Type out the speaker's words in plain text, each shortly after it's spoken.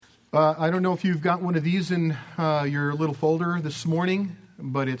I don't know if you've got one of these in your little folder this morning,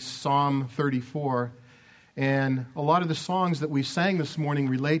 but it's Psalm 34. And a lot of the songs that we sang this morning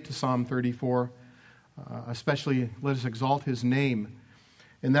relate to Psalm 34, especially Let Us Exalt His Name.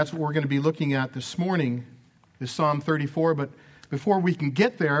 And that's what we're going to be looking at this morning, is Psalm 34. But before we can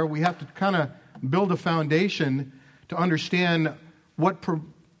get there, we have to kind of build a foundation to understand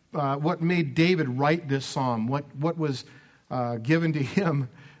what made David write this psalm, what was given to him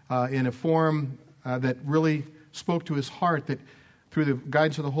in a form that really spoke to his heart, that through the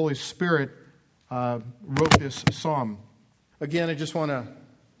guidance of the Holy Spirit wrote this psalm. Again, I just want to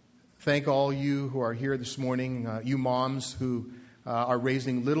thank all you who are here this morning, you moms who are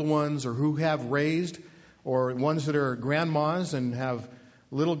raising little ones or who have raised, or ones that are grandmas and have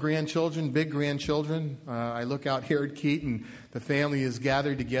little grandchildren, big grandchildren. I look out here at Keaton, the family is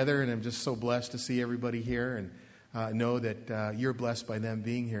gathered together, and I'm just so blessed to see everybody here and know that you're blessed by them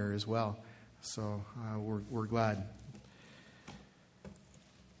being here as well. So we're glad.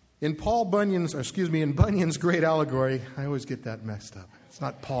 In Bunyan's great allegory, I always get that messed up. It's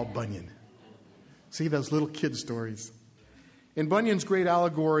not Paul Bunyan. See those little kid stories. In Bunyan's great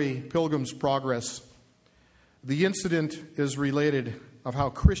allegory, Pilgrim's Progress, the incident is related of how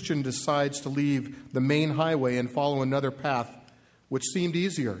Christian decides to leave the main highway and follow another path which seemed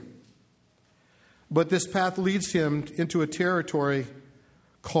easier. But this path leads him into a territory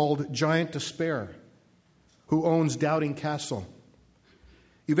called Giant Despair, who owns Doubting Castle.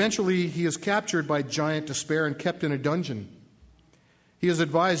 Eventually, he is captured by Giant Despair and kept in a dungeon. He is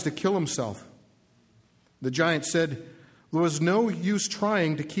advised to kill himself. The giant said there was no use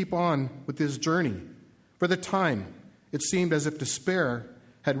trying to keep on with his journey. For the time, it seemed as if despair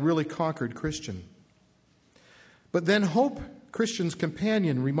had really conquered Christian. But then hope, Christian's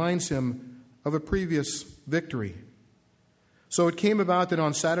companion, reminds him of a previous victory. So it came about that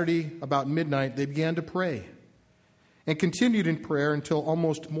on Saturday, about midnight, they began to pray and continued in prayer until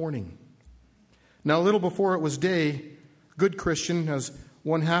almost morning. Now, a little before it was day, good Christian, as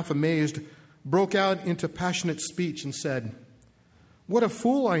one half amazed, broke out into passionate speech and said, "What a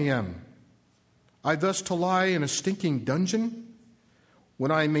fool I am! I thus to lie in a stinking dungeon when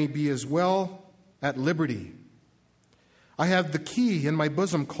I may be as well at liberty. I have the key in my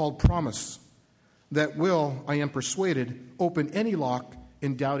bosom called promise that will, I am persuaded, open any lock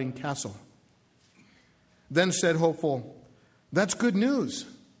in Doubting Castle." Then said Hopeful, "That's good news.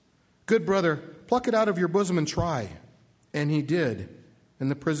 Good brother, pluck it out of your bosom and try." And he did, and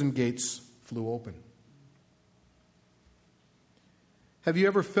the prison gates flew open. Have you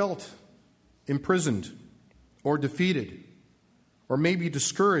ever felt imprisoned or defeated or maybe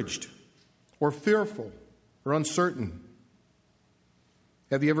discouraged or fearful or uncertain?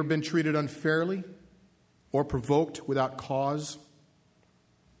 Have you ever been treated unfairly or provoked without cause?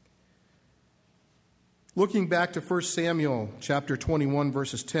 Looking back to 1 Samuel chapter 21,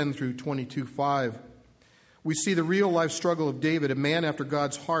 verses 10 through 22:5, we see the real life struggle of David, a man after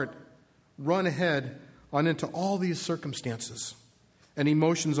God's heart, run ahead on into all these circumstances and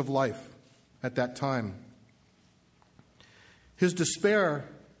emotions of life at that time. His despair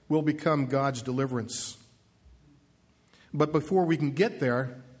will become God's deliverance. But before we can get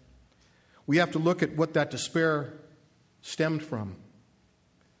there, we have to look at what that despair stemmed from.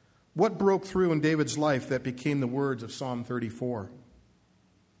 What broke through in David's life that became the words of Psalm 34?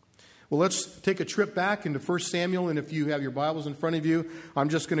 Well, let's take a trip back into 1 Samuel, and if you have your Bibles in front of you, I'm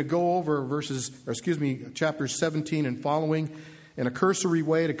just going to go over chapters 17 and following in a cursory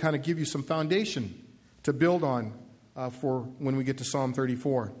way to kind of give you some foundation to build on for when we get to Psalm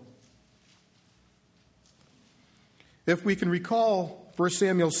 34. If we can recall 1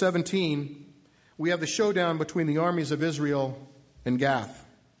 Samuel 17, we have the showdown between the armies of Israel and Gath.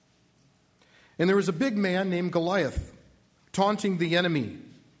 And there was a big man named Goliath taunting the enemy,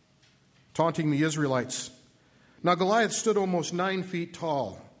 taunting the Israelites. Now Goliath stood almost 9 feet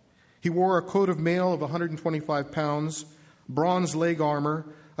tall. He wore a coat of mail of 125 pounds, bronze leg armor,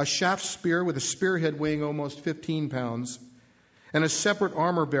 a shaft spear with a spearhead weighing almost 15 pounds, and a separate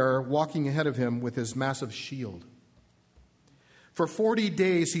armor bearer walking ahead of him with his massive shield. For 40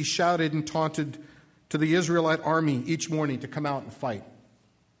 days he shouted and taunted to the Israelite army each morning to come out and fight.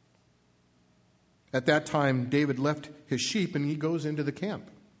 At that time, David left his sheep and he goes into the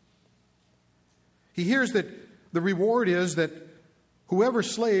camp. He hears that the reward is that whoever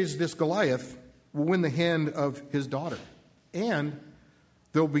slays this Goliath will win the hand of his daughter, and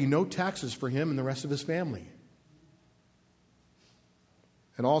there will be no taxes for him and the rest of his family.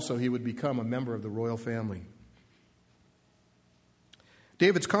 And also, he would become a member of the royal family.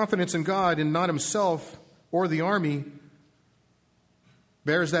 David's confidence in God and not himself or the army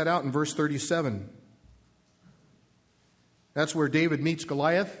bears that out in verse 37. That's where David meets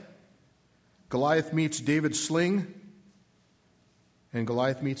Goliath. Goliath meets David's sling. And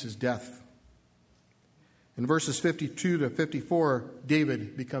Goliath meets his death. In verses 52 to 54,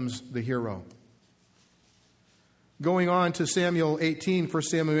 David becomes the hero. Going on to Samuel 18, 1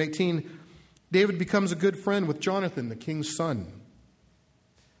 Samuel 18, David becomes a good friend with Jonathan, the king's son.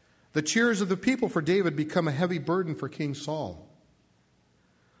 The cheers of the people for David become a heavy burden for King Saul.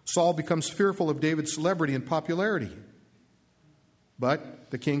 Saul becomes fearful of David's celebrity and popularity. But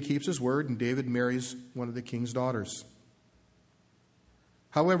the king keeps his word, and David marries one of the king's daughters.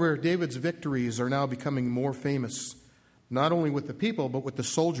 However, David's victories are now becoming more famous, not only with the people, but with the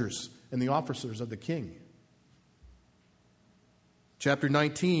soldiers and the officers of the king. Chapter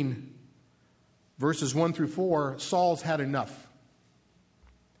 19, verses 1 through 4, Saul's had enough.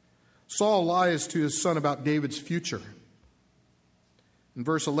 Saul lies to his son about David's future. In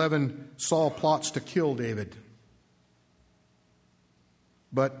verse 11, Saul plots to kill David.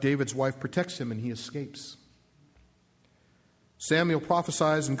 But David's wife protects him and he escapes. Samuel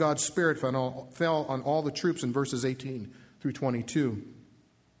prophesies and God's Spirit fell on all the troops in verses 18 through 22.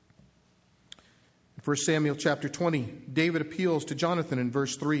 In 1 Samuel chapter 20, David appeals to Jonathan in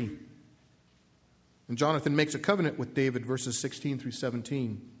verse 3. And Jonathan makes a covenant with David, verses 16 through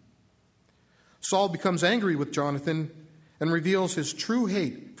 17. Saul becomes angry with Jonathan and reveals his true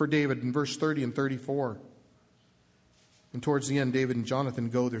hate for David in verse 30 and 34. And towards the end, David and Jonathan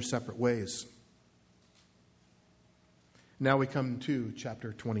go their separate ways. Now we come to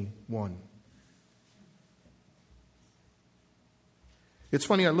chapter 21. It's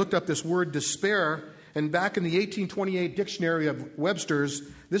funny, I looked up this word despair, and back in the 1828 dictionary of Webster's,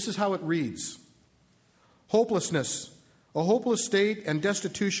 this is how it reads. Hopelessness, a hopeless state and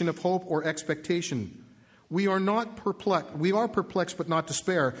destitution of hope or expectation. We are perplexed but not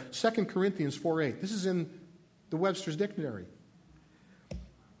despair. 2 Corinthians 4:8. This is in the Webster's dictionary.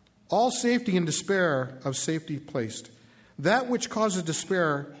 All safety and despair of safety placed. That which causes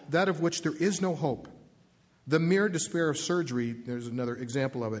despair, that of which there is no hope. The mere despair of surgery, there's another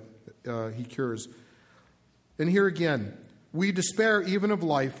example of it, he cures. And here again, we despair even of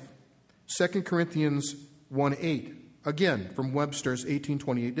life, 2 Corinthians 1:8. Again, from Webster's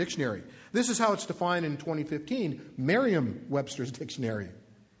 1828 dictionary. This is how it's defined in 2015, Merriam-Webster's dictionary.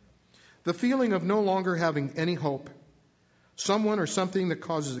 The feeling of no longer having any hope, someone or something that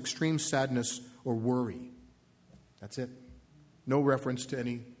causes extreme sadness or worry. That's it. No reference to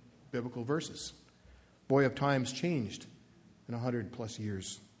any biblical verses. Boy, have times changed in 100+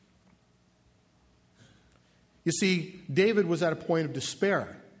 years. You see, David was at a point of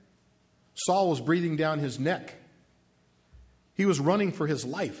despair. Saul was breathing down his neck. He was running for his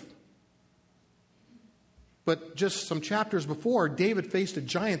life. But just some chapters before, David faced a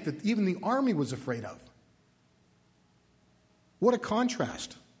giant that even the army was afraid of. What a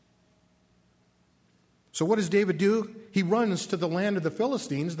contrast. So what does David do? He runs to the land of the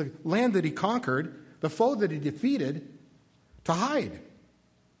Philistines, the land that he conquered, the foe that he defeated, to hide.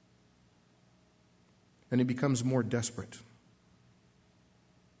 And he becomes more desperate.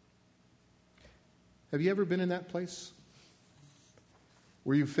 Have you ever been in that place?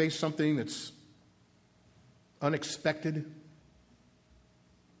 Where you face something that's unexpected?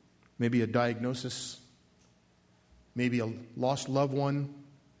 Maybe a diagnosis, maybe a lost loved one,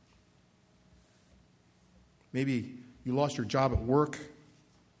 maybe you lost your job at work,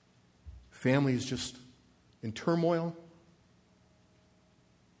 family is just in turmoil.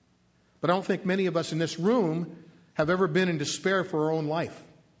 But I don't think many of us in this room have ever been in despair for our own life.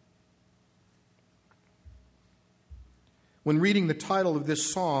 When reading the title of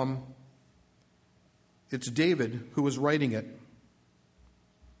this psalm, it's David who was writing it.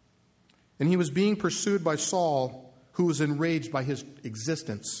 And he was being pursued by Saul, who was enraged by his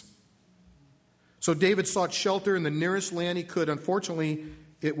existence. So David sought shelter in the nearest land he could. Unfortunately,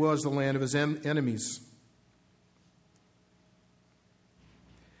 it was the land of his enemies.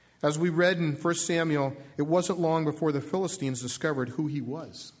 As we read in 1 Samuel, it wasn't long before the Philistines discovered who he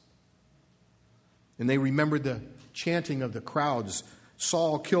was. And they remembered the chanting of the crowds.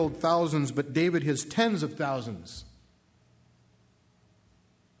 Saul killed thousands, but David his tens of thousands.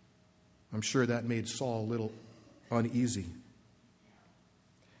 I'm sure that made Saul a little uneasy.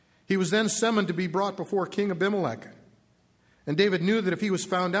 He was then summoned to be brought before King Abimelech. And David knew that if he was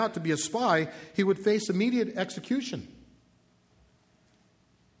found out to be a spy, he would face immediate execution.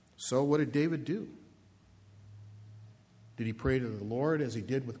 So what did David do? Did he pray to the Lord as he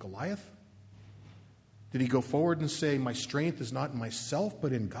did with Goliath? Did he go forward and say, my strength is not in myself,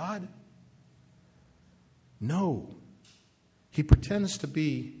 but in God? No. he pretends to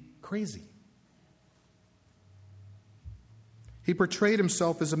be crazy. He portrayed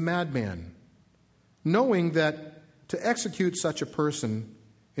himself as a madman, knowing that to execute such a person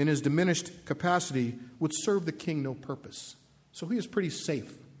in his diminished capacity would serve the king no purpose. So he was pretty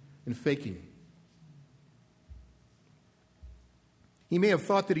safe in faking. He may have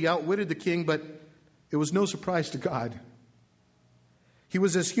thought that he outwitted the king, but it was no surprise to God. He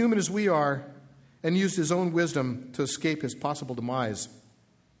was as human as we are and used his own wisdom to escape his possible demise.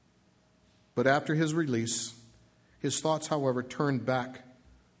 But after his release, his thoughts, however, turned back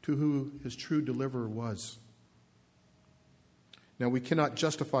to who his true deliverer was. Now, we cannot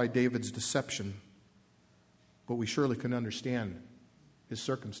justify David's deception, but we surely can understand his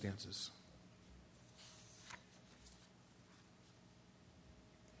circumstances.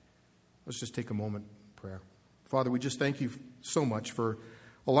 Let's just take a moment in prayer. Father, we just thank you so much for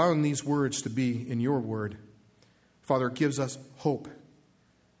allowing these words to be in your word. Father, it gives us hope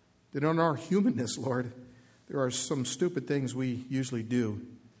that in our humanness, Lord, there are some stupid things we usually do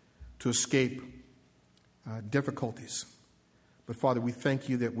to escape difficulties. But Father, we thank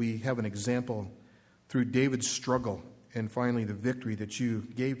you that we have an example through David's struggle and finally the victory that you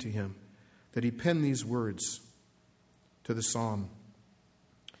gave to him, that he penned these words to the psalm.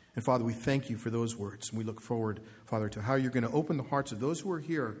 And Father, we thank you for those words. And we look forward, Father, to how you're going to open the hearts of those who are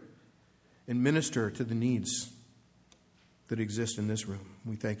here and minister to the needs that exist in this room.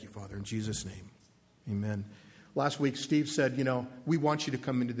 We thank you, Father, in Jesus' name. Amen. Last week, Steve said, we want you to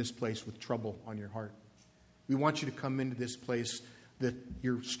come into this place with trouble on your heart. We want you to come into this place that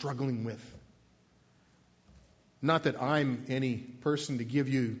you're struggling with. Not that I'm any person to give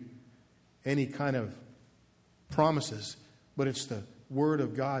you any kind of promises, but it's the Word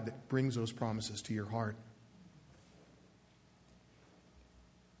of God that brings those promises to your heart.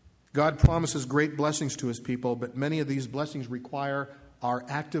 God promises great blessings to his people, but many of these blessings require our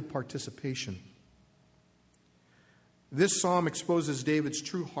active participation. This psalm exposes David's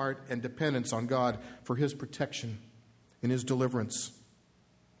true heart and dependence on God for his protection and his deliverance.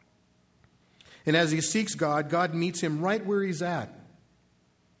 And as he seeks God, God meets him right where he's at.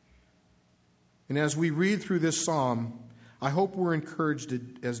 And as we read through this psalm, I hope we're encouraged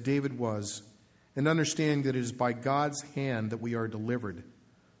as David was, and understanding that it is by God's hand that we are delivered,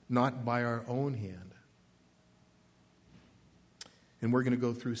 not by our own hand. And we're going to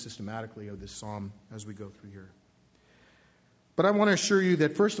go through systematically of this psalm as we go through here. But I want to assure you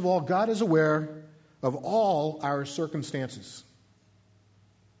that, first of all, God is aware of all our circumstances.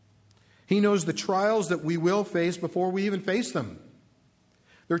 He knows the trials that we will face before we even face them.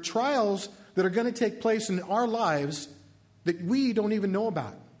 There are trials that are going to take place in our lives that we don't even know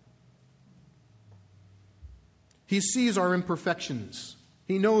about. He sees our imperfections.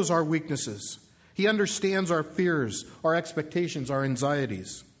 He knows our weaknesses. He understands our fears, our expectations, our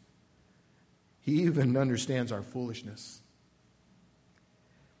anxieties. He even understands our foolishness.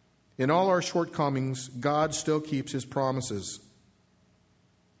 In all our shortcomings, God still keeps his promises.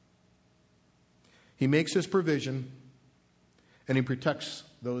 He makes his provision, and he protects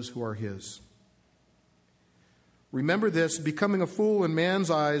those who are his. Remember this, becoming a fool in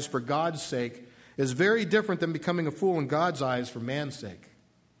man's eyes for God's sake is very different than becoming a fool in God's eyes for man's sake.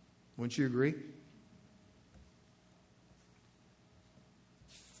 Wouldn't you agree?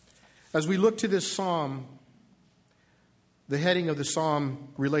 As we look to this psalm, the heading of the psalm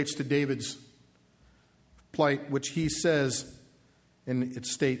relates to David's plight, which he says, and it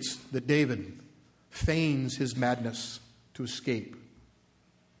states that David feigns his madness to escape.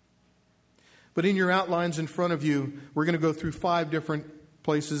 But in your outlines in front of you, we're going to go through 5 different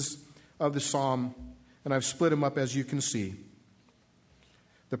places of the psalm, and I've split them up as you can see.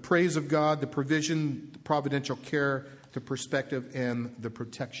 The praise of God, the provision, the providential care, the perspective, and the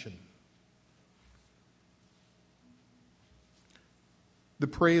protection. The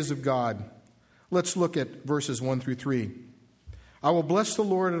praise of God. Let's look at verses 1 through 3. I will bless the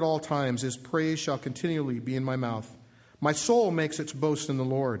Lord at all times. His praise shall continually be in my mouth. My soul makes its boast in the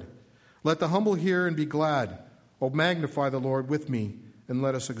Lord. Let the humble hear and be glad. O magnify the Lord with me, and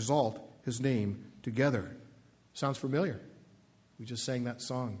let us exalt his name together. Sounds familiar. We just sang that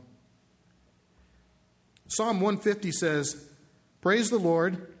song. Psalm 150 says, praise the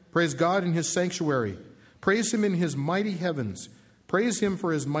Lord, praise God in his sanctuary. Praise him in his mighty heavens. Praise him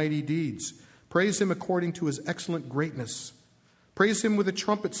for his mighty deeds. Praise him according to his excellent greatness. Praise him with a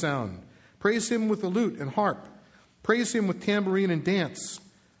trumpet sound. Praise him with a lute and harp. Praise him with tambourine and dance.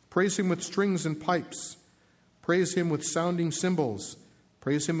 Praise him with strings and pipes. Praise him with sounding cymbals.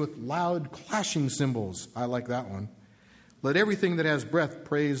 Praise him with loud clashing cymbals. I like that one. Let everything that has breath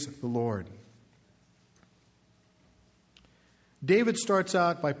praise the Lord. David starts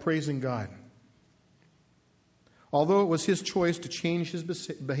out by praising God. Although it was his choice to change his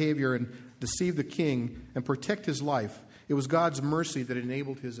behavior and deceive the king and protect his life, it was God's mercy that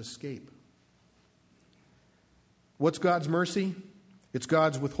enabled his escape. What's God's mercy? It's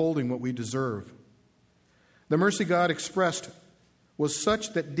God's withholding what we deserve. The mercy God expressed was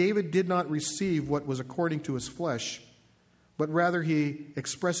such that David did not receive what was according to his flesh, but rather he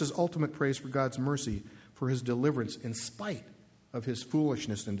expresses ultimate praise for God's mercy for his deliverance in spite of his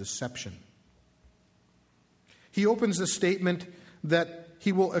foolishness and deception. He opens the statement that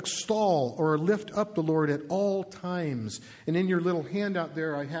he will extol or lift up the Lord at all times. And in your little handout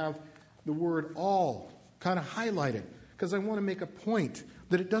there, I have the word all kind of highlighted because I want to make a point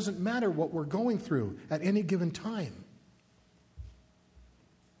that it doesn't matter what we're going through at any given time.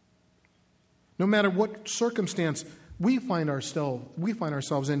 No matter what circumstance we find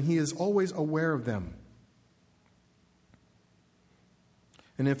ourselves in, he is always aware of them.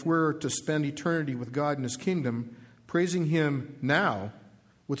 And if we're to spend eternity with God in his kingdom, praising him now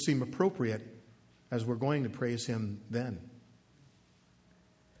would seem appropriate as we're going to praise him then.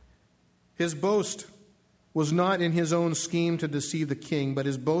 His boast was not in his own scheme to deceive the king, but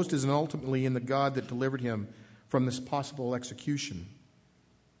his boast is ultimately in the God that delivered him from this possible execution.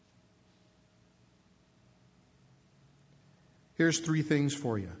 Here's 3 things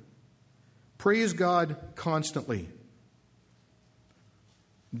for you. Praise God constantly.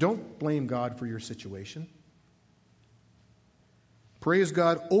 Don't blame God for your situation. Praise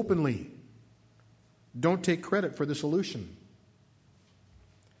God openly. Don't take credit for the solution.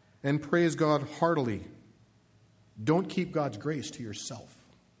 And praise God heartily. Don't keep God's grace to yourself.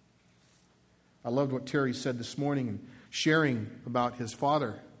 I loved what Terry said this morning in sharing about his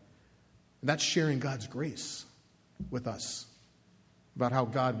father. And that's sharing God's grace with us, about how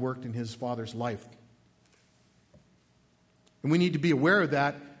God worked in his father's life. And we need to be aware of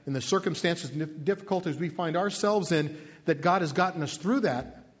that in the circumstances and difficulties we find ourselves in, that God has gotten us through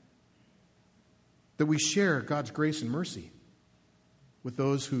that we share God's grace and mercy with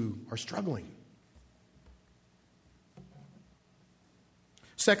those who are struggling.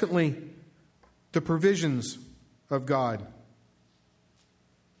 Secondly, the provisions of God.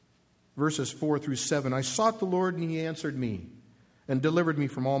 Verses 4 through 7. I sought the Lord, and he answered me and delivered me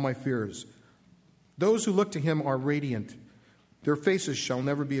from all my fears. Those who look to him are radiant. Their faces shall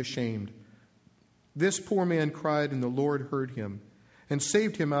never be ashamed. This poor man cried, and the Lord heard him and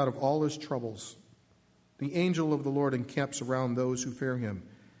saved him out of all his troubles. The angel of the Lord encamps around those who fear him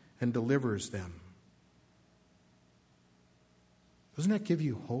and delivers them. Doesn't that give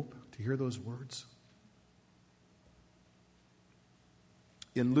you hope to hear those words?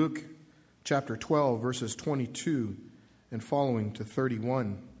 In Luke chapter 12, verses 22 and following to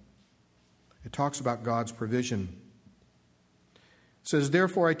 31, it talks about God's provision. It says,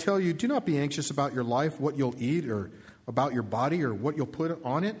 therefore I tell you, do not be anxious about your life, what you'll eat, or about your body, or what you'll put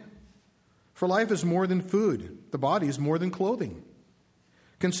on it. For life is more than food, the body is more than clothing.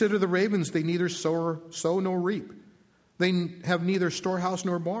 Consider the ravens, they neither sow nor reap. They have neither storehouse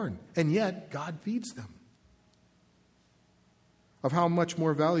nor barn, and yet God feeds them. Of how much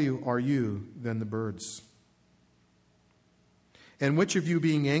more value are you than the birds? And which of you,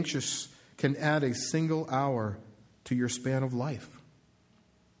 being anxious, can add a single hour to your span of life?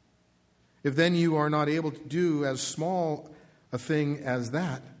 If then you are not able to do as small a thing as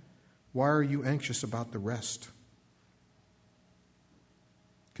that, why are you anxious about the rest?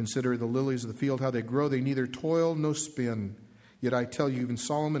 Consider the lilies of the field, how they grow. They neither toil nor spin. Yet I tell you, even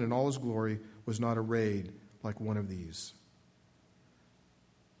Solomon in all his glory was not arrayed like one of these.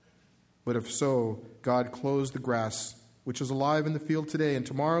 But if so, God clothes the grass, which is alive in the field today, and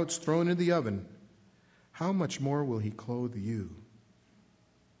tomorrow it's thrown into the oven. How much more will he clothe you?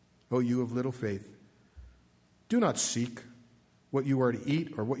 O you of little faith, do not seek what you are to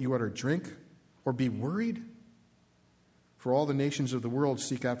eat or what you are to drink, or be worried. For all the nations of the world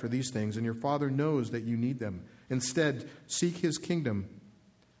seek after these things, and your Father knows that you need them. Instead, seek his kingdom,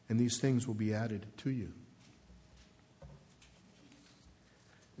 and these things will be added to you.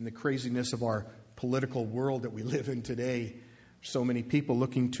 In the craziness of our political world that we live in today, so many people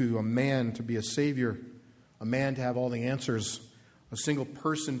looking to a man to be a savior, a man to have all the answers, a single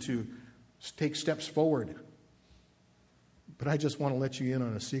person to take steps forward. But I just want to let you in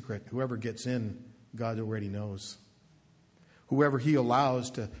on a secret. Whoever gets in, God already knows. Whoever he allows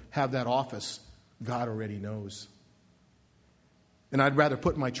to have that office, God already knows. And I'd rather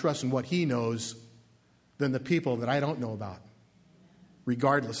put my trust in what he knows than the people that I don't know about,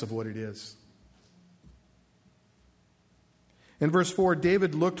 regardless of what it is. In verse 4,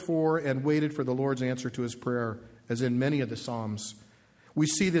 David looked for and waited for the Lord's answer to his prayer as in many of the Psalms. We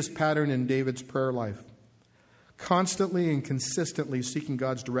see this pattern in David's prayer life, constantly and consistently seeking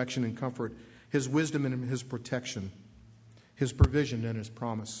God's direction and comfort, His wisdom and His protection, His provision and His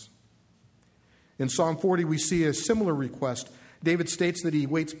promise. In Psalm 40, we see a similar request. David states that he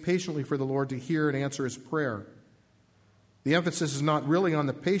waits patiently for the Lord to hear and answer his prayer. The emphasis is not really on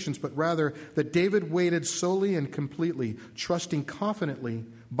the patience, but rather that David waited solely and completely, trusting confidently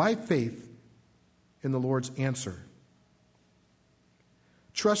by faith in the Lord's answer.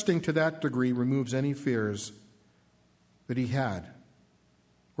 Trusting to that degree removes any fears that he had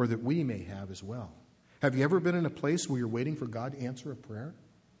or that we may have as well. Have you ever been in a place where you're waiting for God to answer a prayer?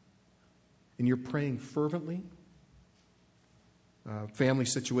 And you're praying fervently? Family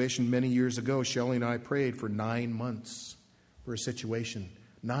situation many years ago, Shelley and I prayed for 9 months for a situation.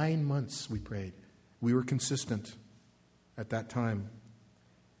 9 months we prayed. We were consistent at that time.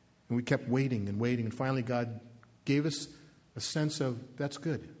 And we kept waiting and waiting. And finally God gave us a sense of, that's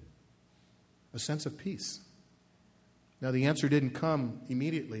good. A sense of peace. Now the answer didn't come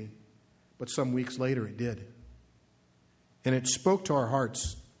immediately, but some weeks later it did. And it spoke to our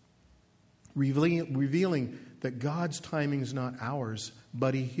hearts, revealing that God's timing is not ours,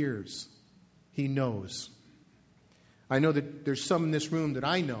 but He hears. He knows. I know that there's some in this room that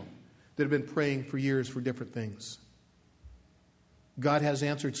I know that have been praying for years for different things. God has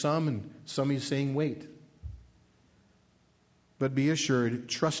answered some, and some He's saying, wait. But be assured,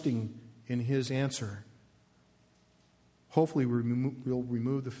 trusting in His answer, hopefully we'll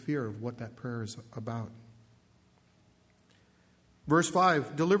remove the fear of what that prayer is about. Verse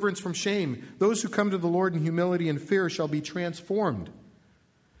 5, deliverance from shame. Those who come to the Lord in humility and fear shall be transformed.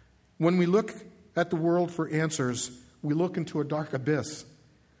 When we look at the world for answers, we look into a dark abyss.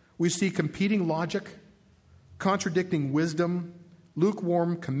 We see competing logic, contradicting wisdom,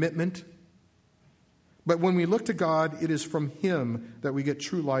 lukewarm commitment. But when we look to God, it is from Him that we get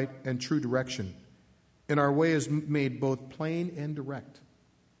true light and true direction. And our way is made both plain and direct.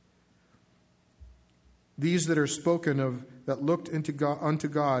 These that are spoken of, that looked unto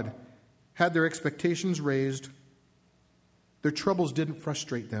God, had their expectations raised. Their troubles didn't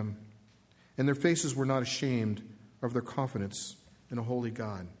frustrate them, and their faces were not ashamed of their confidence in a holy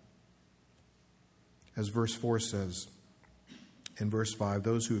God. As verse 4 says, in verse 5,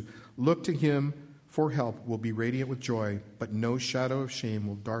 those who look to Him for help will be radiant with joy, but no shadow of shame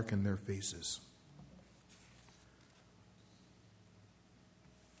will darken their faces.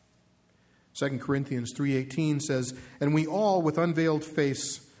 2 Corinthians 3:18 says, and we all with unveiled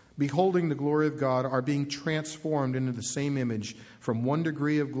face, beholding the glory of God, are being transformed into the same image from one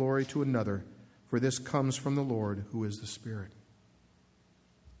degree of glory to another, for this comes from the Lord who is the Spirit.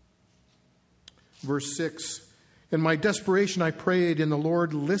 Verse 6, in my desperation I prayed, and the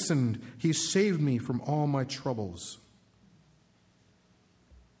Lord listened. He saved me from all my troubles.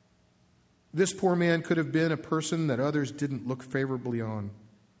 This poor man could have been a person that others didn't look favorably on.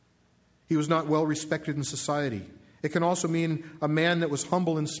 He was not well respected in society. It can also mean a man that was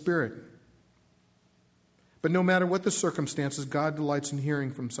humble in spirit. But no matter what the circumstances, God delights in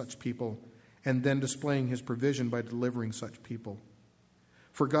hearing from such people and then displaying His provision by delivering such people.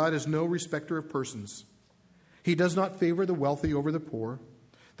 For God is no respecter of persons. He does not favor the wealthy over the poor,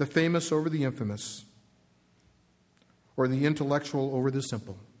 the famous over the infamous, or the intellectual over the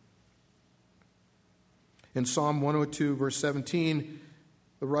simple. In Psalm 102, verse 17,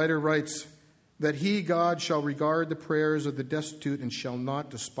 the writer writes that He, God, shall regard the prayers of the destitute and shall not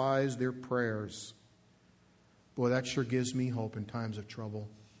despise their prayers. Boy, that sure gives me hope in times of trouble.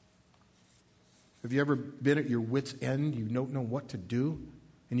 Have you ever been at your wit's end? You don't know what to do?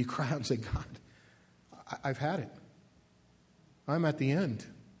 And you cry out and say, God, I've had it. I'm at the end.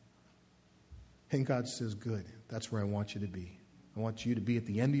 And God says, good. That's where I want you to be. I want you to be at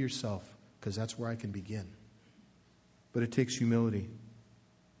the end of yourself, because that's where I can begin. But it takes humility.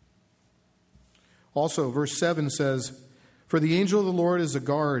 Also, verse 7 says, for the angel of the Lord is a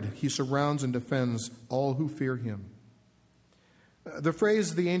guard. He surrounds and defends all who fear Him. The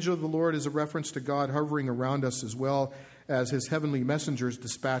phrase, the angel of the Lord, is a reference to God hovering around us, as well as His heavenly messengers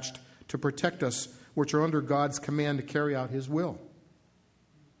dispatched to protect us, which are under God's command to carry out His will.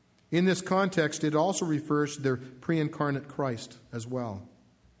 In this context, it also refers to the pre-incarnate Christ as well.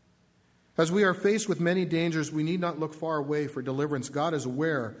 As we are faced with many dangers, we need not look far away for deliverance. God is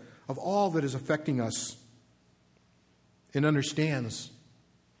aware of all that is affecting us and understands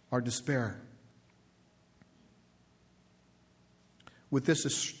our despair. With this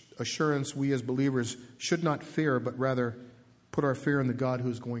assurance, we as believers should not fear, but rather put our fear in the God who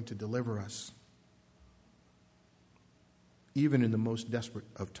is going to deliver us, even in the most desperate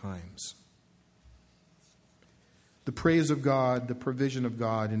of times. the praise of God, the provision of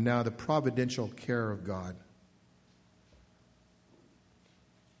God, and now the providential care of God.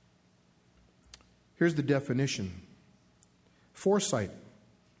 Here's the definition. Foresight,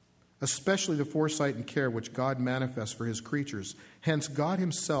 especially the foresight and care which God manifests for his creatures. Hence, God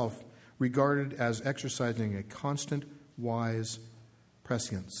himself regarded as exercising a constant, wise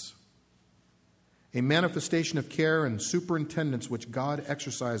prescience. A manifestation of care and superintendence which God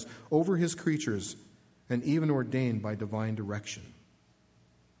exercised over his creatures and even ordained by divine direction.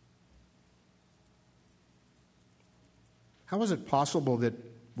 How is it possible that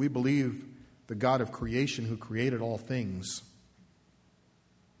we believe the God of creation who created all things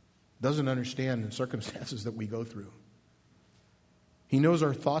doesn't understand the circumstances that we go through? He knows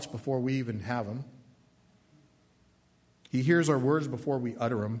our thoughts before we even have them. He hears our words before we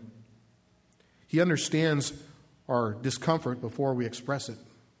utter them. He understands our discomfort before we express it.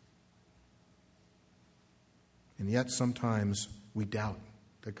 And yet sometimes we doubt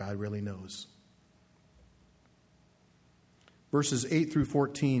that God really knows. Verses 8 through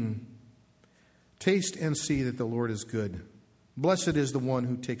 14. Taste and see that the Lord is good. Blessed is the one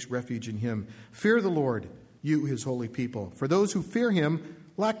who takes refuge in him. Fear the Lord, you his holy people. For those who fear him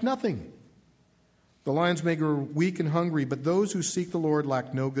lack nothing. The lions may grow weak and hungry, but those who seek the Lord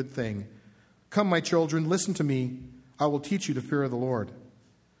lack no good thing. Come, my children, listen to me. I will teach you to fear the Lord.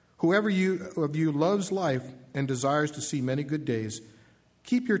 Whoever of you loves life and desires to see many good days,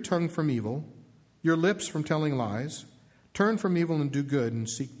 keep your tongue from evil, your lips from telling lies. Turn from evil and do good, and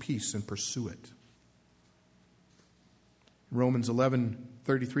seek peace and pursue it. Romans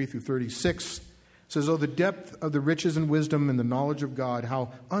 11:33 through 36 says, "Oh, the depth of the riches and wisdom and the knowledge of God,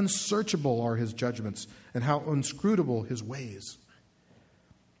 how unsearchable are his judgments, and how inscrutable his ways.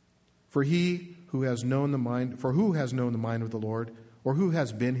 For who has known the mind of the Lord, or who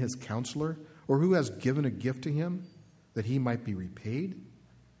has been his counselor, or who has given a gift to him, that he might be repaid?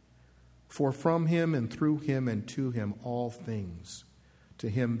 For from him and through him and to him all things, to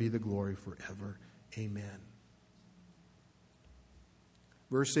him be the glory forever. Amen."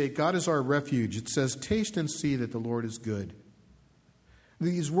 Verse 8, God is our refuge. It says, taste and see that the Lord is good.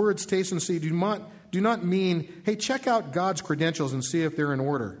 These words, taste and see, do not mean, hey, check out God's credentials and see if they're in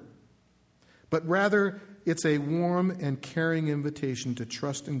order. But rather, it's a warm and caring invitation to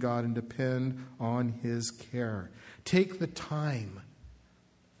trust in God and depend on his care. Take the time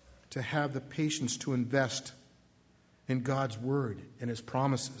to have the patience to invest in God's word and his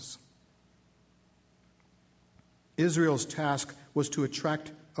promises. Israel's task was to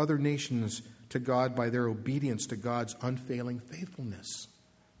attract other nations to God by their obedience to God's unfailing faithfulness.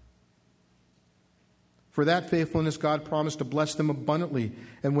 For that faithfulness, God promised to bless them abundantly.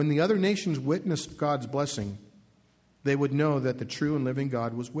 And when the other nations witnessed God's blessing, they would know that the true and living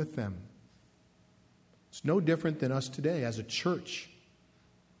God was with them. It's no different than us today as a church,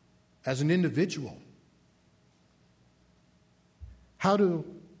 as an individual. How do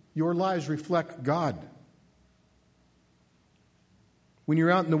your lives reflect God? When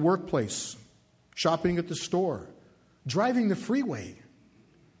you're out in the workplace, shopping at the store, driving the freeway,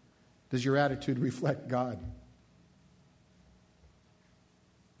 does your attitude reflect God?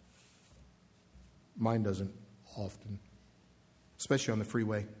 Mine doesn't often, especially on the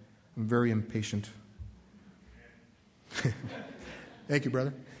freeway. I'm very impatient. Thank you,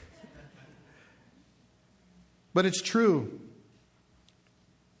 brother. But it's true.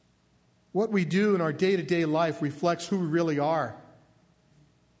 What we do in our day-to-day life reflects who we really are.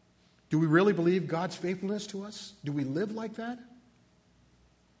 Do we really believe God's faithfulness to us? Do we live like that?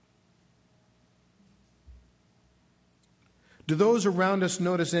 Do those around us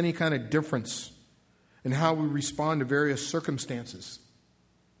notice any kind of difference in how we respond to various circumstances?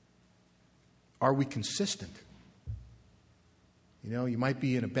 Are we consistent? You know, you might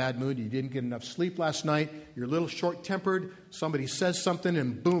be in a bad mood, you didn't get enough sleep last night, you're a little short-tempered, somebody says something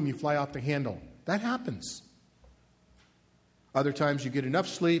and boom, you fly off the handle. That happens. Other times you get enough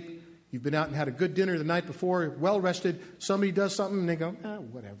sleep, you've been out and had a good dinner the night before, well-rested, somebody does something and they go,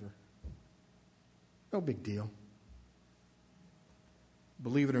 whatever. No big deal.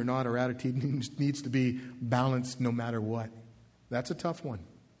 Believe it or not, our attitude needs to be balanced no matter what. That's a tough one.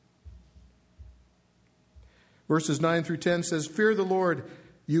 Verses 9 through 10 says, "Fear the Lord,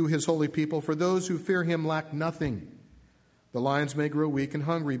 you his holy people, for those who fear him lack nothing. The lions may grow weak and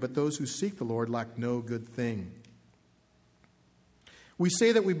hungry, but those who seek the Lord lack no good thing." We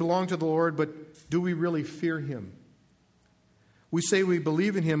say that we belong to the Lord, but do we really fear him? We say we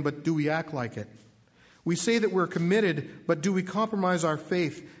believe in him, but do we act like it? We say that we're committed, but do we compromise our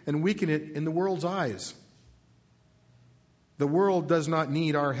faith and weaken it in the world's eyes? The world does not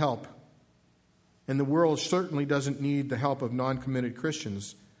need our help, And the world certainly doesn't need the help of non-committed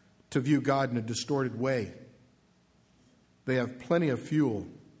Christians to view God in a distorted way. They have plenty of fuel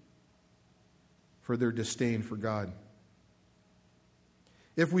for their disdain for God.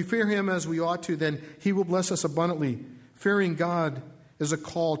 If we fear Him as we ought to, then He will bless us abundantly. Fearing God is a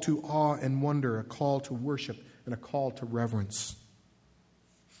call to awe and wonder, a call to worship, and a call to reverence.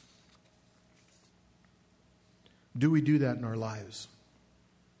 Do we do that in our lives?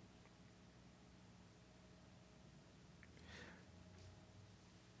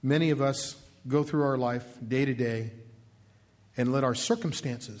 Many of us go through our life day to day and let our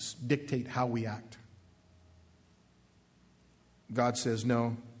circumstances dictate how we act. God says,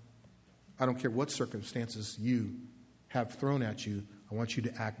 no, I don't care what circumstances you have thrown at you. I want you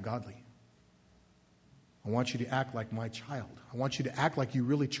to act godly. I want you to act like my child. I want you to act like you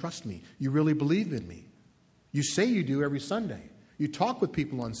really trust me. You really believe in me. You say you do every Sunday. You talk with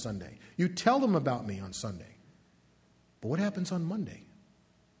people on Sunday. You tell them about me on Sunday. But what happens on Monday,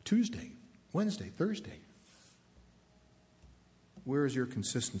 Tuesday, Wednesday, Thursday? Where is your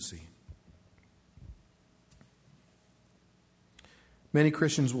consistency? Many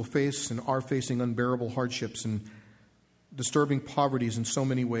Christians will face and are facing unbearable hardships and disturbing poverties in so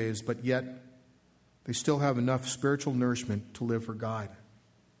many ways, but yet they still have enough spiritual nourishment to live for God.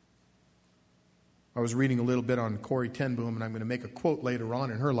 I was reading a little bit on Corrie ten Boom, and I'm going to make a quote later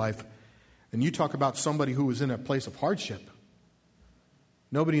on in her life. And you talk about somebody who was in a place of hardship.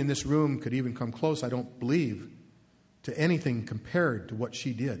 Nobody in this room could even come close, I don't believe, to anything compared to what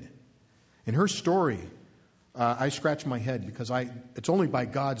she did. In her story, I scratch my head because it's only by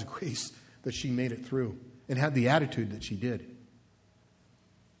God's grace that she made it through and had the attitude that she did.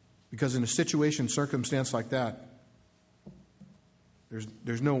 Because in a situation, circumstance like that,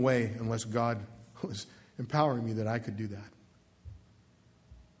 there's no way, unless God was empowering me, that I could do that.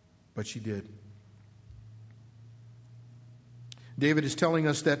 But she did. David is telling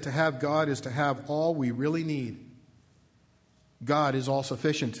us that to have God is to have all we really need. God is all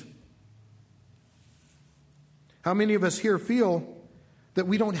sufficient. How many of us here feel that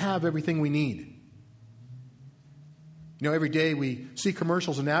we don't have everything we need? You know, every day we see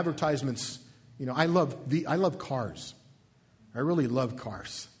commercials and advertisements. You know, I love cars. I really love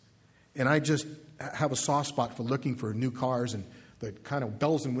cars. And I just have a soft spot for looking for new cars and the kind of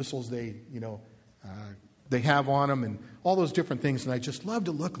bells and whistles they have on them and all those different things. And I just love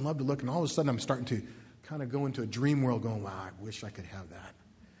to look. And all of a sudden I'm starting to kind of go into a dream world going, wow, I wish I could have that.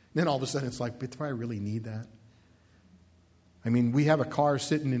 And then all of a sudden it's like, but do I really need that? I mean, we have a car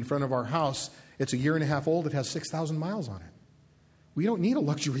sitting in front of our house. It's a year and a half old. It has 6,000 miles on it. We don't need a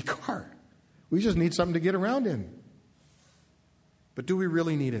luxury car. We just need something to get around in. But do we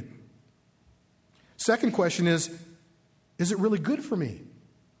really need it? Second question is it really good for me?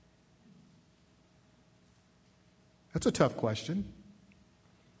 That's a tough question.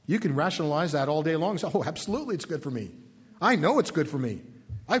 You can rationalize that all day long and say, oh, absolutely it's good for me. I know it's good for me.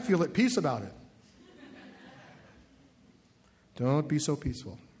 I feel at peace about it. Don't be so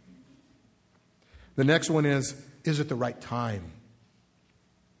peaceful. The next one is it the right time?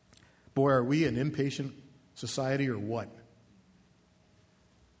 Boy, are we an impatient society or what?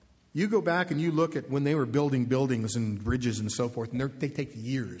 You go back and you look at when they were building buildings and bridges and so forth, and they take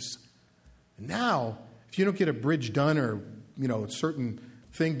years. Now, if you don't get a bridge done or, a certain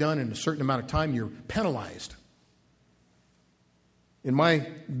thing done in a certain amount of time, you're penalized. In my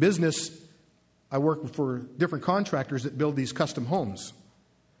business, I work for different contractors that build these custom homes.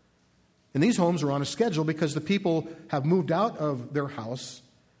 And these homes are on a schedule because the people have moved out of their house,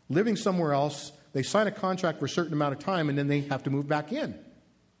 living somewhere else. They sign a contract for a certain amount of time, and then they have to move back in.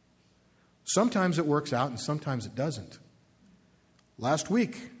 Sometimes it works out, and sometimes it doesn't. Last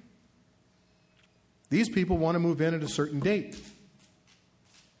week, these people want to move in at a certain date.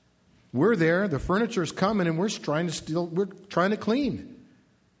 We're there, the furniture's coming, and we're trying to clean.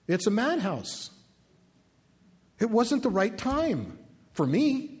 It's a madhouse. It wasn't the right time for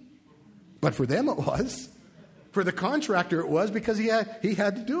me, but for them it was. For the contractor it was because he had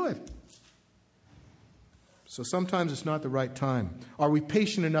to do it. So sometimes it's not the right time. Are we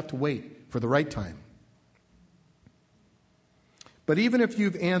patient enough to wait for the right time? But even if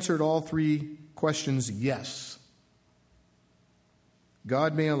you've answered all three questions yes,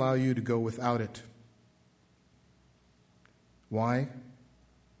 God may allow you to go without it. Why?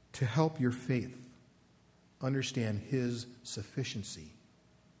 To help your faith understand His sufficiency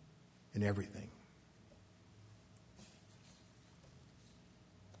in everything.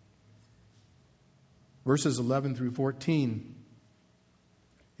 Verses 11 through 14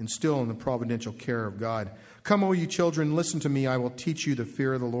 and still in the providential care of God. Come, O you children, listen to me. I will teach you the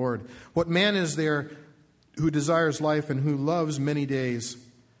fear of the Lord. What man is there who desires life and who loves many days,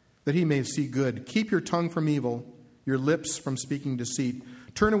 that he may see good? Keep your tongue from evil, your lips from speaking deceit.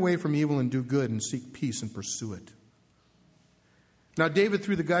 Turn away from evil and do good, and seek peace and pursue it. Now, David,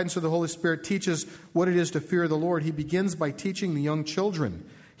 through the guidance of the Holy Spirit, teaches what it is to fear the Lord. He begins by teaching the young children.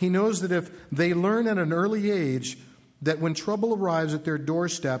 He knows that if they learn at an early age that when trouble arrives at their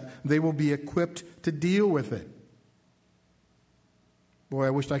doorstep, they will be equipped to deal with it. Boy, I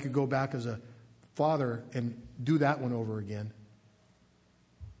wished I could go back as a father and do that one over again.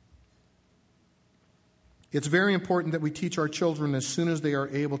 It's very important that we teach our children as soon as they are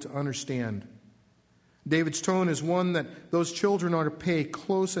able to understand. David's tone is one that those children are to pay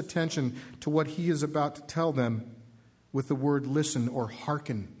close attention to what he is about to tell them with the word listen or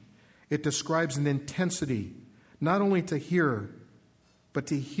hearken. It describes an intensity, not only to hear, but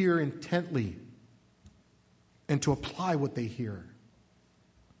to hear intently and to apply what they hear.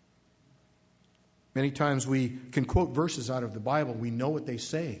 Many times we can quote verses out of the Bible. We know what they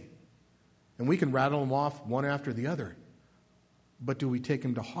say. And we can rattle them off one after the other. But do we take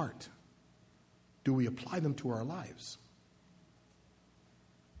them to heart? Do we apply them to our lives?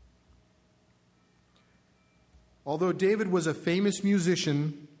 Although David was a famous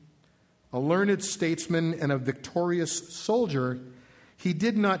musician, a learned statesman, and a victorious soldier, he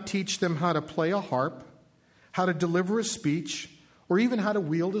did not teach them how to play a harp, how to deliver a speech, or even how to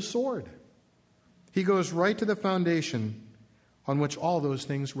wield a sword. He goes right to the foundation on which all those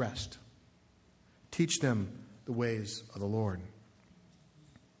things rest. Teach them the ways of the Lord.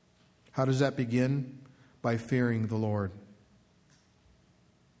 How does that begin? By fearing the Lord.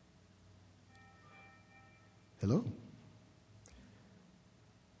 Hello?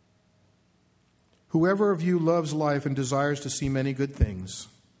 Whoever of you loves life and desires to see many good things,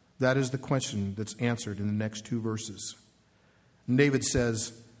 that is the question that's answered in the next two verses. And David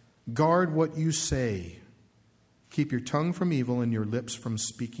says, guard what you say. Keep your tongue from evil and your lips from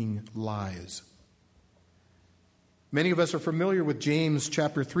speaking lies. Many of us are familiar with James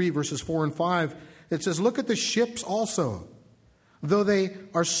chapter 3, verses 4 and 5. It says, look at the ships also. Though they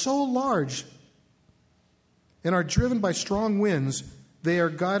are so large and are driven by strong winds, they are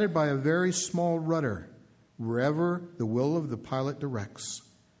guided by a very small rudder, wherever the will of the pilot directs.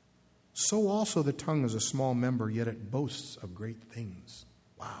 So also the tongue is a small member, yet it boasts of great things.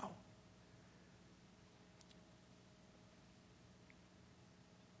 Wow.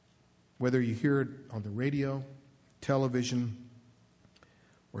 Whether you hear it on the radio, television,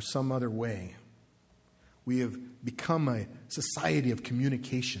 or some other way, we have become a society of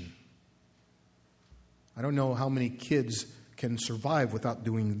communication. I don't know how many kids can survive without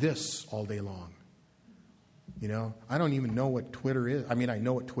doing this all day long. You know, I don't even know what Twitter is. I mean, I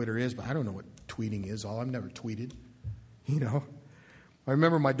know what Twitter is, but I don't know what tweeting is. I've never tweeted. You know, I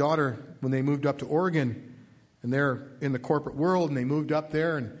remember my daughter when they moved up to Oregon, and they're in the corporate world, and they moved up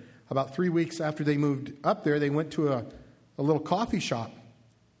there, and about 3 weeks after they moved up there, they went to a little coffee shop.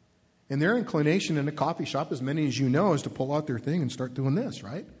 And their inclination in a coffee shop, as many as you know, is to pull out their thing and start doing this,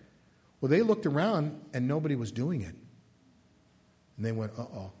 right? Well, they looked around, and nobody was doing it. And they went,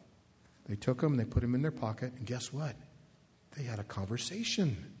 uh-oh. They took them, they put them in their pocket, and guess what? They had a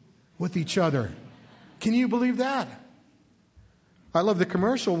conversation with each other. Can you believe that? I love the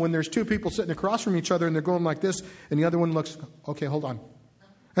commercial when there's two people sitting across from each other, and they're going like this, and the other one looks, okay, hold on.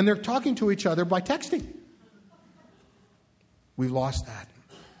 And they're talking to each other by texting. We've lost that.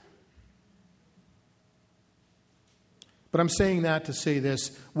 But I'm saying that to say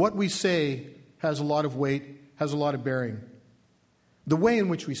this. What we say has a lot of weight, has a lot of bearing. The way in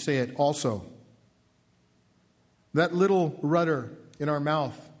which we say it also. That little rudder in our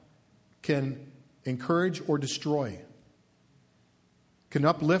mouth can encourage or destroy, can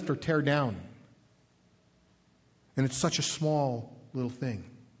uplift or tear down. And it's such a small little thing.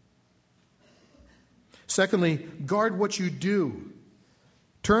 Secondly, guard what you do.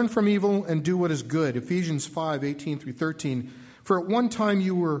 Turn from evil and do what is good. Ephesians 5:18-13. For at one time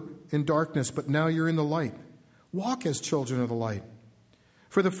you were in darkness, but now you're in the light. Walk as children of the light.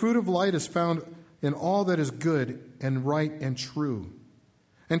 For the fruit of light is found in all that is good and right and true.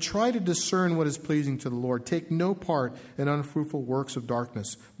 And try to discern what is pleasing to the Lord. Take no part in unfruitful works of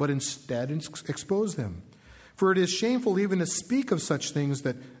darkness, but instead expose them. For it is shameful even to speak of such things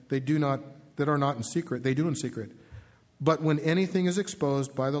that are not in secret. They do in secret. But when anything is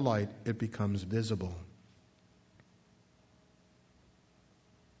exposed by the light, it becomes visible.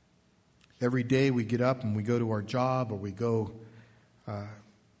 Every day we get up and we go to our job, or we go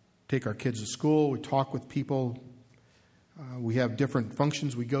take our kids to school. We talk with people. We have different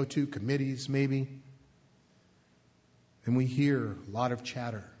functions we go to, committees maybe, and we hear a lot of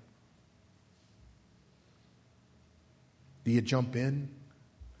chatter. Do you jump in,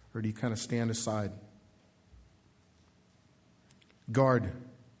 or do you kind of stand aside? Guard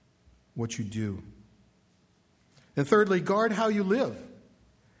what you do. And thirdly, guard how you live.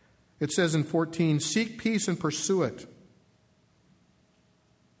 It says in 14, seek peace and pursue it.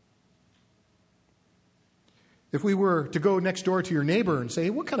 If we were to go next door to your neighbor and say, hey,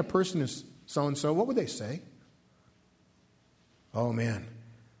 what kind of person is so-and-so? What would they say? Oh, man,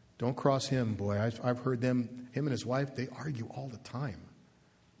 don't cross him, boy. I've heard him and his wife, they argue all the time.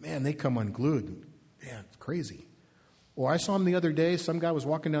 Man, they come unglued. Man, it's crazy. Or I saw him the other day. Some guy was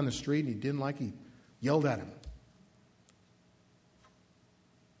walking down the street and he didn't like it. He yelled at him.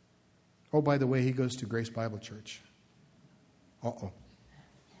 Oh, by the way, he goes to Grace Bible Church. Uh-oh.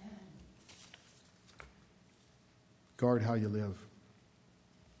 Guard how you live.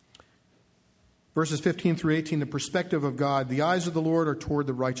 Verses 15 through 18, the perspective of God. The eyes of the Lord are toward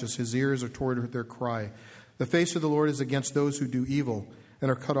the righteous. His ears are toward their cry. The face of the Lord is against those who do evil and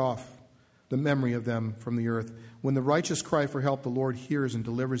are cut off the memory of them from the earth. When the righteous cry for help, the Lord hears and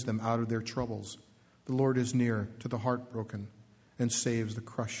delivers them out of their troubles. The Lord is near to the heartbroken and saves the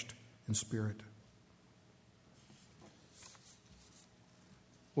crushed in spirit.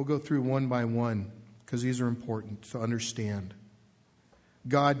 We'll go through one by one because these are important to understand.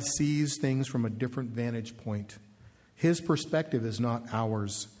 God sees things from a different vantage point. His perspective is not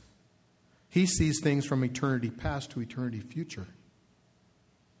ours. He sees things from eternity past to eternity future.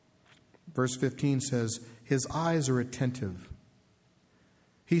 Verse 15 says, his eyes are attentive.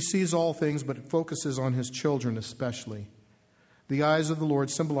 He sees all things, but focuses on his children especially. The eyes of the Lord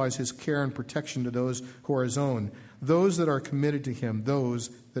symbolize his care and protection to those who are his own, those that are committed to him, those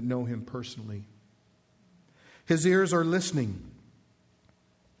that know him personally. His ears are listening.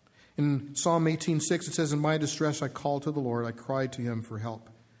 In Psalm 18:6 it says, in my distress I called to the Lord, I cried to him for help.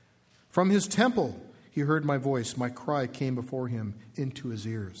 From his temple he heard my voice, my cry came before him into his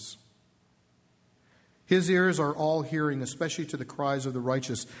ears. His ears are all hearing, especially to the cries of the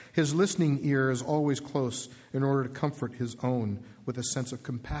righteous. His listening ear is always close in order to comfort his own with a sense of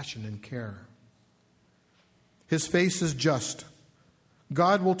compassion and care. His face is just.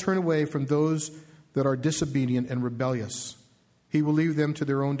 God will turn away from those that are disobedient and rebellious. He will leave them to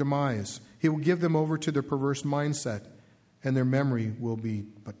their own demise. He will give them over to their perverse mindset, and their memory will be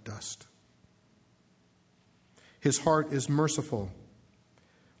but dust. His heart is merciful.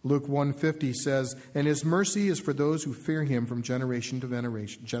 Luke 1:50 says, and his mercy is for those who fear him from generation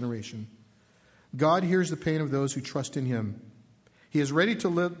to generation. God hears the pain of those who trust in him. He is ready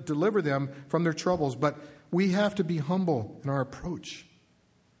to deliver them from their troubles, but we have to be humble in our approach.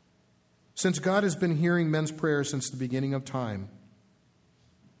 Since God has been hearing men's prayers since the beginning of time,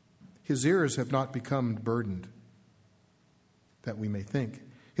 his ears have not become burdened, that we may think.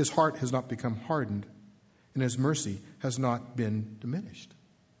 His heart has not become hardened, and his mercy has not been diminished.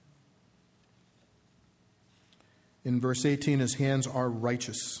 In verse 18, his hands are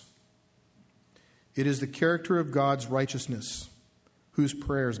righteous. It is the character of God's righteousness, whose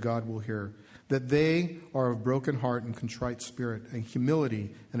prayers God will hear, that they are of broken heart and contrite spirit, and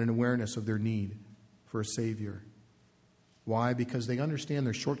humility and an awareness of their need for a Savior. Why? Because they understand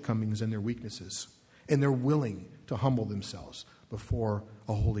their shortcomings and their weaknesses, and they're willing to humble themselves before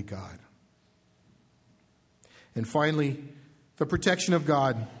a holy God. And finally, the protection of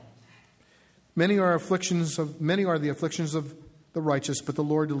God. Many are the afflictions of the righteous, but the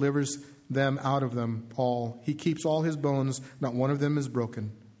Lord delivers them out of them all. He keeps all his bones, not one of them is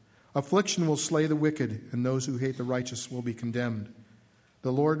broken. Affliction will slay the wicked, and those who hate the righteous will be condemned.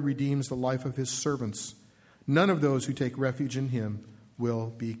 The Lord redeems the life of his servants. None of those who take refuge in him will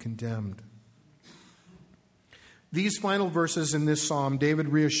be condemned. These final verses in this psalm, David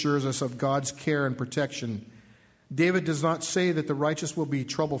reassures us of God's care and protection. David does not say that the righteous will be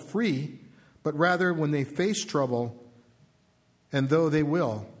trouble-free, but rather when they face trouble, and though they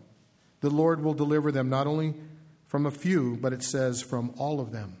will, the Lord will deliver them not only from a few, but it says from all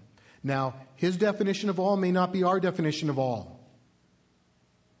of them. Now, his definition of all may not be our definition of all.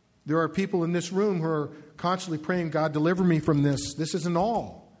 There are people in this room who are constantly praying, God, deliver me from this. This isn't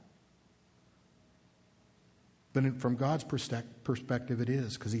all. But from God's perspective, it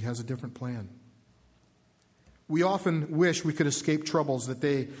is, because he has a different plan. We often wish we could escape troubles, that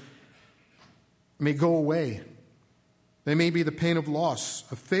they may go away. They may be the pain of loss,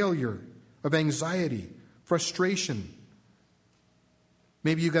 of failure, of anxiety, frustration.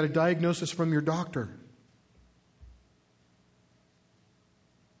 Maybe you got a diagnosis from your doctor.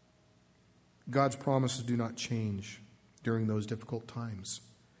 God's promises do not change. during those difficult times.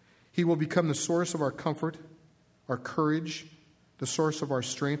 He will become the source of our comfort, our courage, the source of our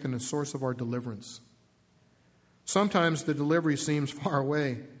strength, and the source of our deliverance. Sometimes the delivery seems far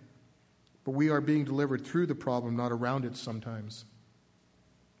away, but we are being delivered through the problem, not around it sometimes.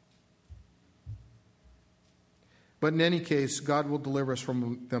 But in any case, God will deliver us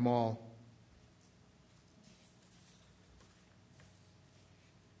from them all.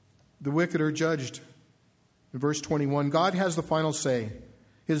 The wicked are judged. In verse 21, God has the final say.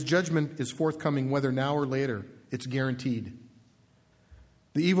 His judgment is forthcoming whether now or later. It's guaranteed.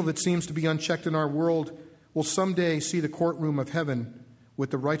 The evil that seems to be unchecked in our world will someday see the courtroom of heaven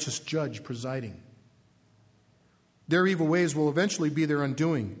with the righteous judge presiding. Their evil ways will eventually be their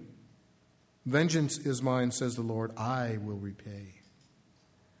undoing. Vengeance is mine, says the Lord. I will repay.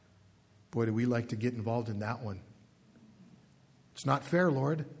 Boy, do we like to get involved in that one. It's not fair,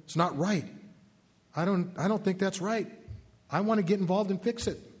 Lord. It's not right. I don't think that's right. I want to get involved and fix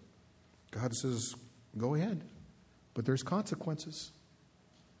it. God says, go ahead. But there's consequences.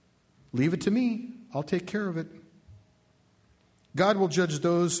 Leave it to me. I'll take care of it. God will judge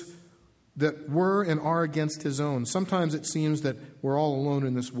those that were and are against his own. Sometimes it seems that we're all alone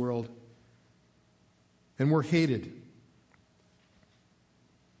in this world. And we're hated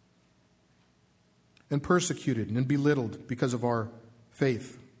and persecuted and belittled because of our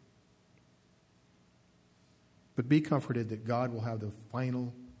faith. But be comforted that God will have the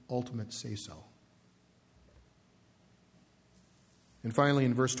final, ultimate say-so. And finally,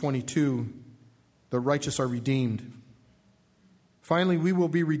 in verse 22, the righteous are redeemed. Finally, we will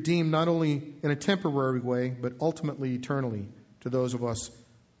be redeemed not only in a temporary way, but ultimately, eternally, to those of us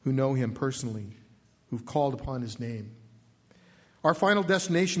who know him personally, who've called upon his name. Our final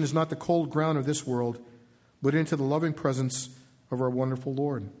destination is not the cold ground of this world, but into the loving presence of our wonderful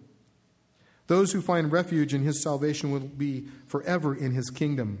Lord. Those who find refuge in his salvation will be forever in his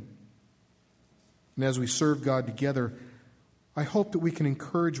kingdom. And as we serve God together, I hope that we can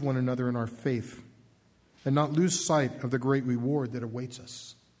encourage one another in our faith and not lose sight of the great reward that awaits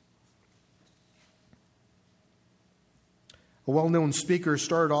us. A well-known speaker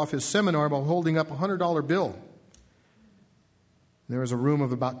started off his seminar by holding up a $100 bill. There was a room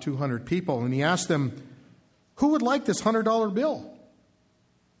of about 200 people, and he asked them, who would like this $100 bill?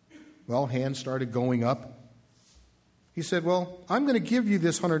 Well, hands started going up. He said, well, I'm going to give you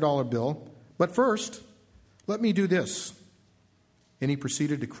this $100 bill, but first, let me do this. And he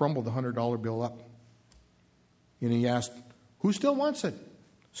proceeded to crumble the $100 bill up. And he asked, who still wants it?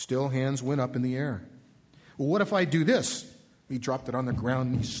 Still hands went up in the air. Well, what if I do this? He dropped it on the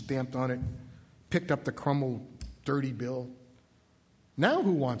ground and he stamped on it, picked up the crumbled, dirty bill. Now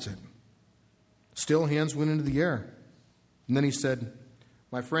who wants it? Still hands went into the air. And then he said,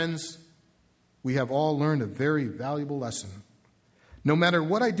 my friends, we have all learned a very valuable lesson. No matter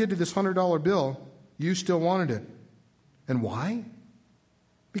what I did to this $100 bill, you still wanted it. And why?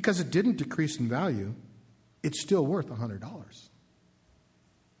 Because it didn't decrease in value. It's still worth $100.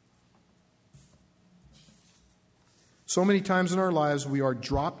 So many times in our lives, we are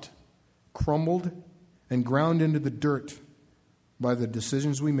dropped, crumbled, and ground into the dirt by the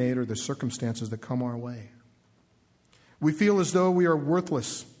decisions we made or the circumstances that come our way. We feel as though we are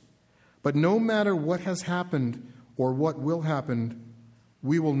worthless, but no matter what has happened or what will happen,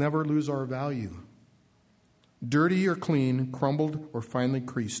 we will never lose our value. Dirty or clean, crumbled or finely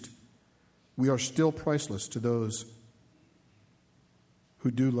creased, we are still priceless to those who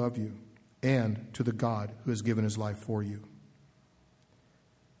do love you and to the God who has given his life for you.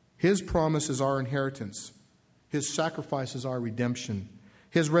 His promise is our inheritance. His sacrifice is our redemption.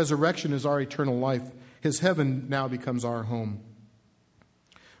 His resurrection is our eternal life. His heaven now becomes our home.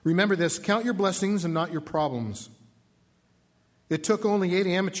 Remember this, count your blessings and not your problems. It took only 8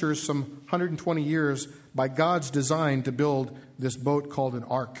 amateurs some 120 years by God's design to build this boat called an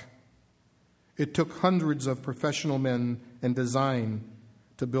ark. It took hundreds of professional men and design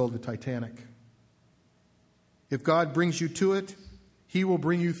to build the Titanic. If God brings you to it, he will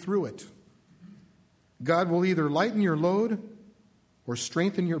bring you through it. God will either lighten your load or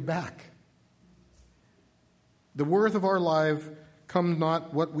strengthen your back. The worth of our life comes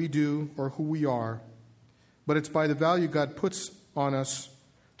not what we do or who we are, but it's by the value God puts on us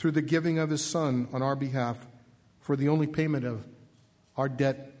through the giving of his Son on our behalf for the only payment of our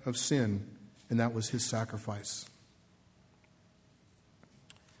debt of sin, and that was his sacrifice.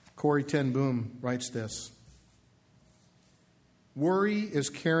 Corrie ten Boom writes this: worry is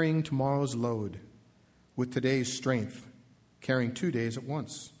carrying tomorrow's load with today's strength, carrying 2 days at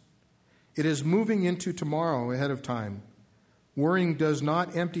once. It is moving into tomorrow ahead of time. Worrying does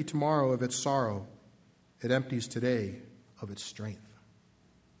not empty tomorrow of its sorrow. It empties today of its strength.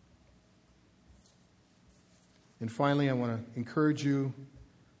 And finally, I want to encourage you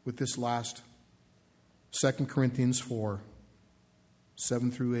with this last 2 Corinthians 4,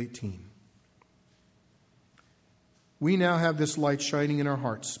 7 through 18. We now have this light shining in our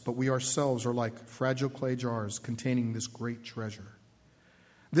hearts, but we ourselves are like fragile clay jars containing this great treasure.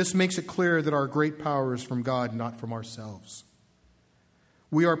 This makes it clear that our great power is from God, not from ourselves.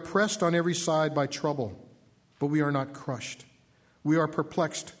 We are pressed on every side by trouble, but we are not crushed. We are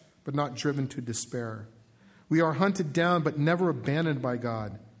perplexed, but not driven to despair. We are hunted down, but never abandoned by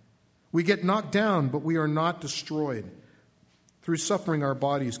God. We get knocked down, but we are not destroyed. Through suffering, our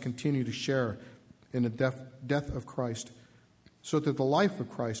bodies continue to share in the death of Christ, so that the life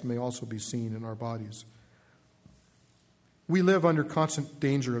of Christ may also be seen in our bodies. We live under constant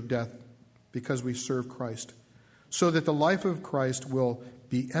danger of death because we serve Christ, so that the life of Christ will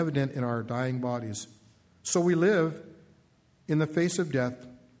be evident in our dying bodies. So we live in the face of death,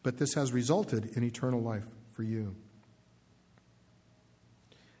 but this has resulted in eternal life for you.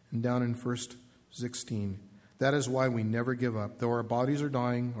 And down in verse 16, that is why we never give up. Though our bodies are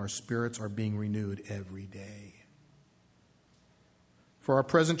dying, our spirits are being renewed every day. For our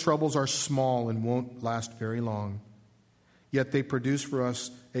present troubles are small and won't last very long, yet they produce for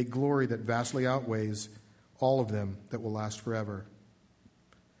us a glory that vastly outweighs all of them that will last forever.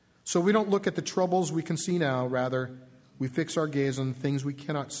 So we don't look at the troubles we can see now. Rather, we fix our gaze on things we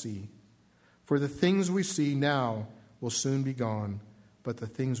cannot see. For the things we see now will soon be gone, but the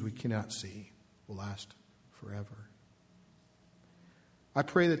things we cannot see will last forever. I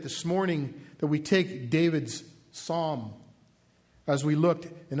pray that this morning that we take David's psalm as we looked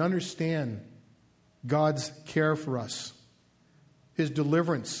and understand God's care for us, His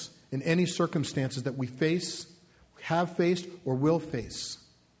deliverance in any circumstances that we face, have faced, or will face.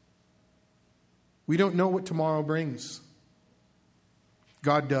 We don't know what tomorrow brings.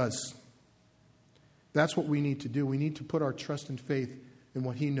 God does. That's what we need to do. We need to put our trust and faith in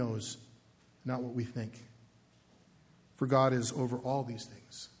what He knows, not what we think. For God is over all these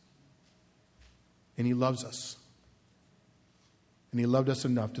things. And He loves us. And He loved us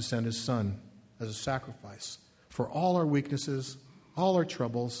enough to send His Son as a sacrifice for all our weaknesses, all our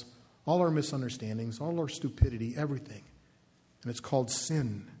troubles, all our misunderstandings, all our stupidity, everything. And it's called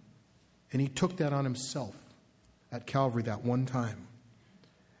sin. And He took that on Himself at Calvary that one time.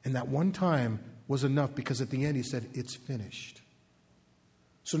 And that one time was enough, because at the end He said, it's finished.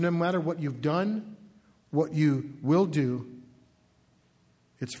 So no matter what you've done, what you will do,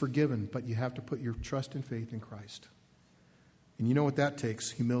 it's forgiven, but you have to put your trust and faith in Christ. And you know what that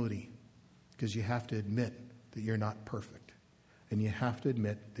takes? Humility. Because you have to admit that you're not perfect. And you have to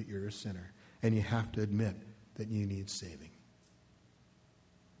admit that you're a sinner. And you have to admit that you need saving.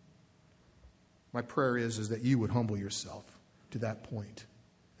 My prayer is that you would humble yourself to that point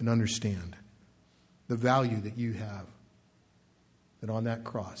and understand the value that you have, that on that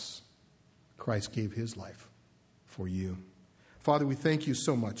cross, Christ gave His life for you. Father, we thank You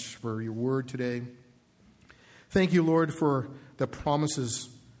so much for Your word today. Thank You, Lord, for the promises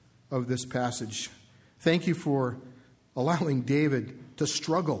of this passage. Thank You for allowing David to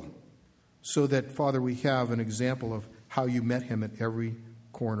struggle so that, Father, we have an example of how You met him at every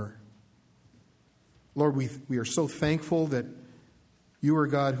corner. Lord, we are so thankful that You are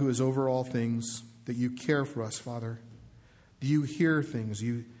God who is over all things, that You care for us, Father. You hear things,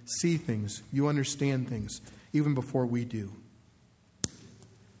 You see things, You understand things, even before we do.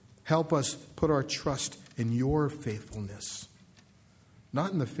 Help us put our trust in Your faithfulness,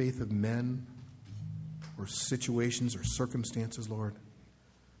 not in the faith of men or situations or circumstances, Lord,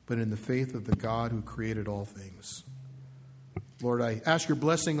 but in the faith of the God who created all things. Lord, I ask Your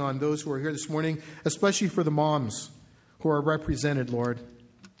blessing on those who are here this morning, especially for the moms who are represented, Lord.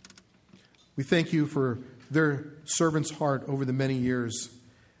 We thank You for their servant's heart over the many years,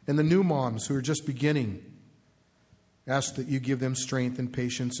 and the new moms who are just beginning. Ask that You give them strength and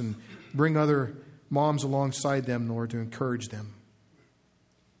patience and bring other moms alongside them, Lord, to encourage them.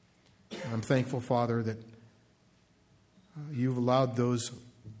 I'm thankful, Father, that You've allowed those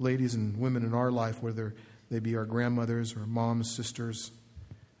ladies and women in our life, whether they be our grandmothers or moms, sisters.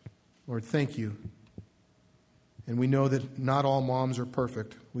 Lord, thank You. And we know that not all moms are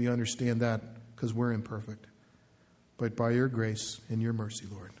perfect. We understand that because we're imperfect. But by Your grace and Your mercy,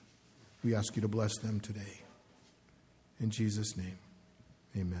 Lord, we ask You to bless them today. In Jesus' name,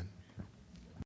 amen.